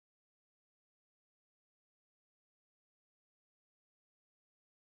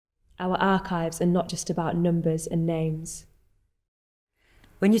Our archives are not just about numbers and names.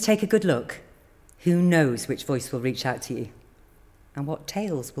 When you take a good look, who knows which voice will reach out to you and what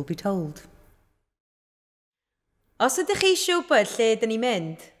tales will be told? Os ydych chi eisiau wybod lle dyn ni'n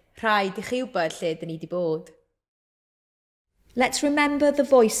mynd, rhaid i chi wybod lle dyn ni wedi bod. Let's remember the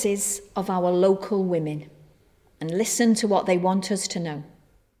voices of our local women and listen to what they want us to know.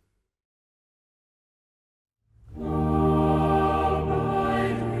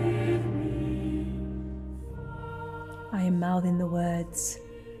 I am mouthing the words.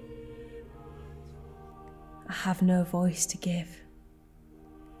 I have no voice to give.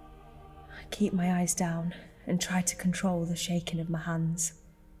 I keep my eyes down and try to control the shaking of my hands.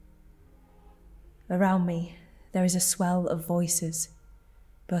 Around me, there is a swell of voices,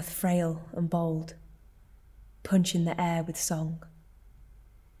 both frail and bold, punching the air with song.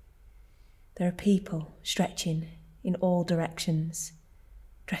 There are people stretching in all directions,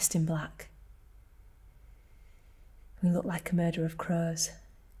 dressed in black. We look like a murder of crows,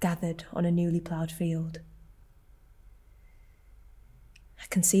 gathered on a newly ploughed field. I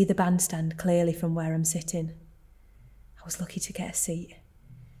can see the bandstand clearly from where I'm sitting. I was lucky to get a seat.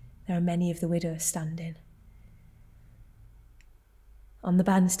 There are many of the widows standing. On the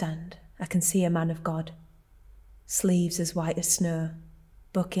bandstand, I can see a man of God, sleeves as white as snow,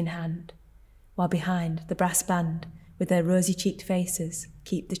 book in hand, while behind the brass band, with their rosy-cheeked faces,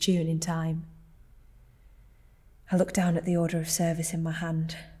 keep the tune in time. I look down at the order of service in my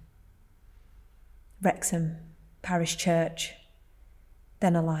hand. Wrexham Parish Church,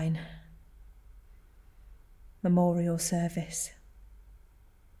 then a line. Memorial service.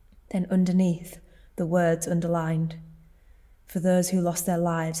 Then underneath, the words underlined, for those who lost their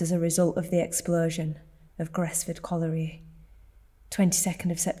lives as a result of the explosion of Gresffordd Colliery,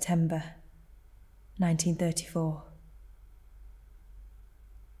 22nd of September, 1934.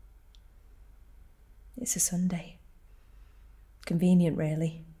 It's a Sunday. Convenient,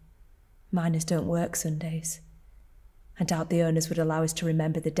 really. Miners don't work Sundays. I doubt the owners would allow us to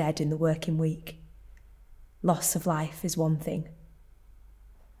remember the dead in the working week. Loss of life is one thing.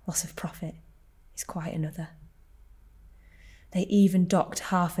 Loss of profit is quite another. They even docked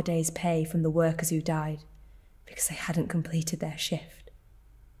half a day's pay from the workers who died because they hadn't completed their shift.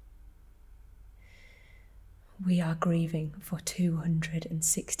 We are grieving for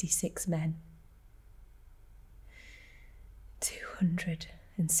 266 men.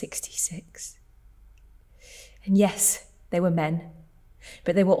 266. And yes, they were men,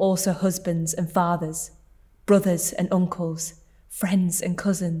 but they were also husbands and fathers, brothers and uncles, friends and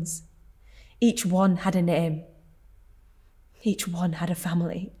cousins. Each one had a name. Each one had a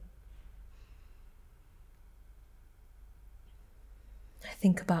family. I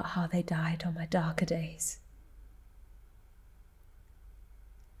think about how they died on my darker days.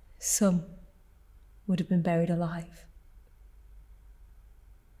 Some would have been buried alive.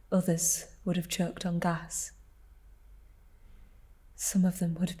 Others would have choked on gas. Some of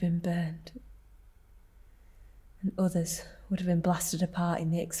them would have been burned, and others would have been blasted apart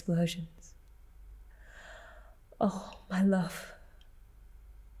in the explosions. Oh, my love,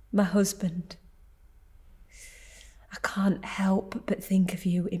 my husband. I can't help but think of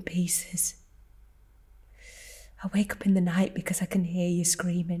you in pieces. I wake up in the night because I can hear you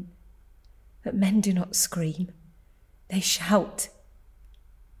screaming. But men do not scream, they shout.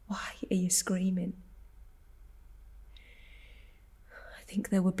 Why are you screaming? I think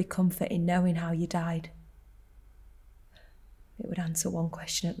there would be comfort in knowing how you died. It would answer one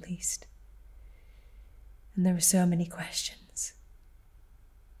question at least. And there are so many questions.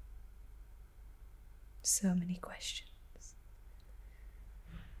 So many questions.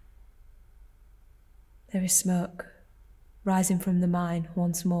 There is smoke rising from the mine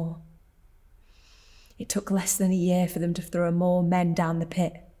once more. It took less than a year for them to throw more men down the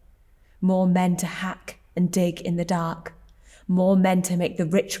pit. More men to hack and dig in the dark. More men to make the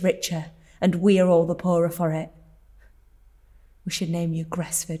rich richer, and we are all the poorer for it. We should name you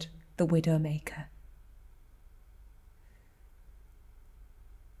Gresffordd, the Widowmaker.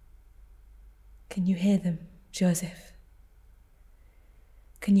 Can you hear them, Joseph?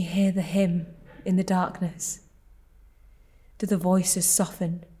 Can you hear the hymn in the darkness? Do the voices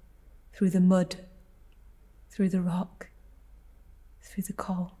soften through the mud, through the rock, through the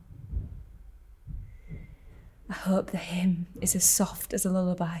coal? I hope the hymn is as soft as a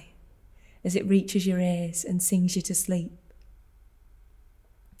lullaby, as it reaches your ears and sings you to sleep.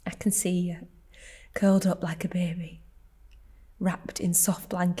 I can see you, curled up like a baby, wrapped in soft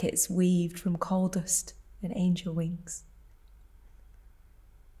blankets weaved from coal dust and angel wings.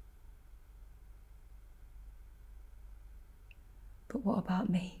 But what about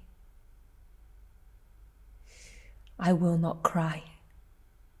me? I will not cry.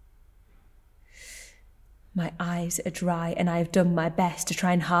 My eyes are dry and I have done my best to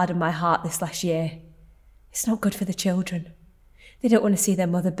try and harden my heart this last year. It's not good for the children. They don't want to see their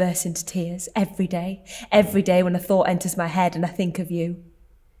mother burst into tears every day when a thought enters my head and I think of you.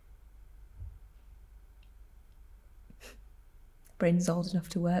 Bryn's old enough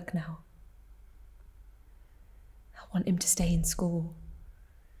to work now. I want him to stay in school.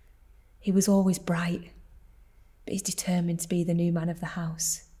 He was always bright, but he's determined to be the new man of the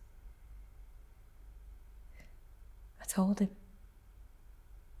house. I told him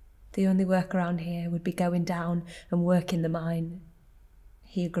the only work around here would be going down and working the mine.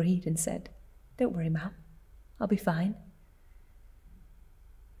 He agreed and said, "Don't worry, Ma'am, I'll be fine."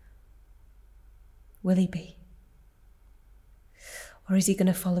 Will he be? Or is he going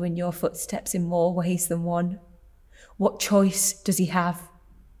to follow in your footsteps in more ways than one? What choice does he have?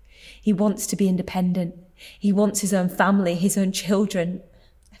 He wants to be independent. He wants his own family, his own children.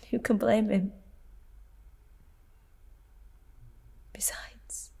 And who can blame him?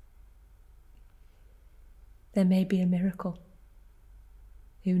 Besides, there may be a miracle.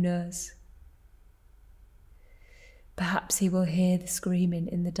 Who knows? Perhaps he will hear the screaming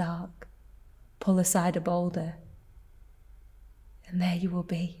in the dark, pull aside a boulder, and there you will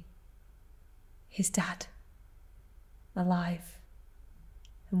be, his dad, alive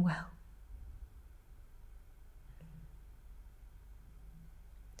and well.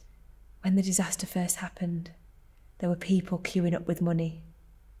 When the disaster first happened, there were people queuing up with money,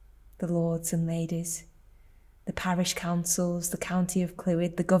 the lords and ladies, the parish councils, the county of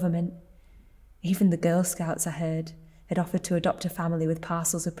Clwyd, the government. Even the Girl Scouts, I heard, had offered to adopt a family with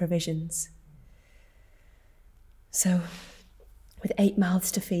parcels of provisions. So, with 8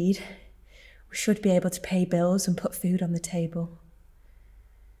 mouths to feed, we should be able to pay bills and put food on the table.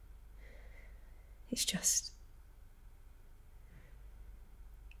 It's just,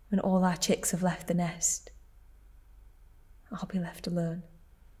 when all our chicks have left the nest, I'll be left alone.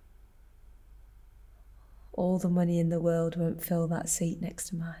 All the money in the world won't fill that seat next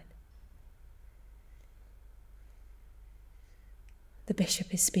to mine. The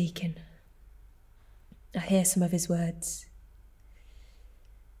bishop is speaking. I hear some of his words.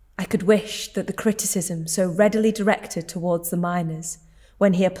 I could wish that the criticism so readily directed towards the miners,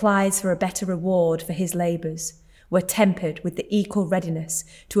 when he applies for a better reward for his labours, were tempered with the equal readiness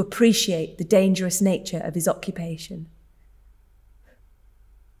to appreciate the dangerous nature of his occupation.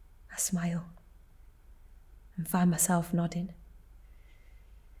 I smile and find myself nodding.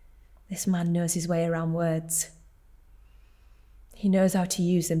 This man knows his way around words. He knows how to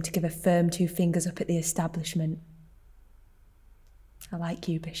use them to give a firm 2 fingers up at the establishment. I like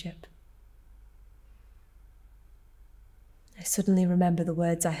you, Bishop. I suddenly remember the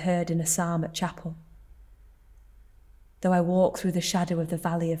words I heard in a psalm at chapel. Though I walk through the shadow of the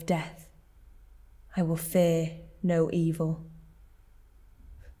valley of death, I will fear no evil.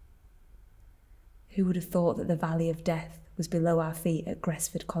 Who would have thought that the valley of death was below our feet at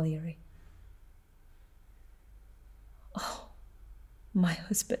Gresffordd Colliery? Oh, my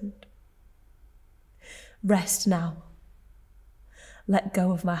husband. Rest now. Let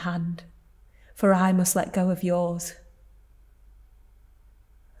go of my hand, for I must let go of yours.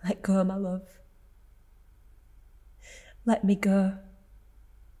 Let go, my love. Let me go.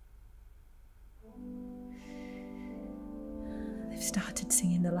 They've started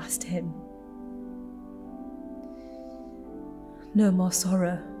singing the last hymn. No more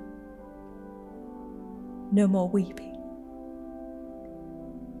sorrow. No more weeping.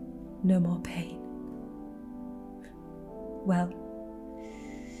 No more pain. Well,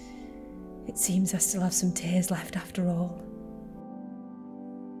 it seems I still have some tears left after all.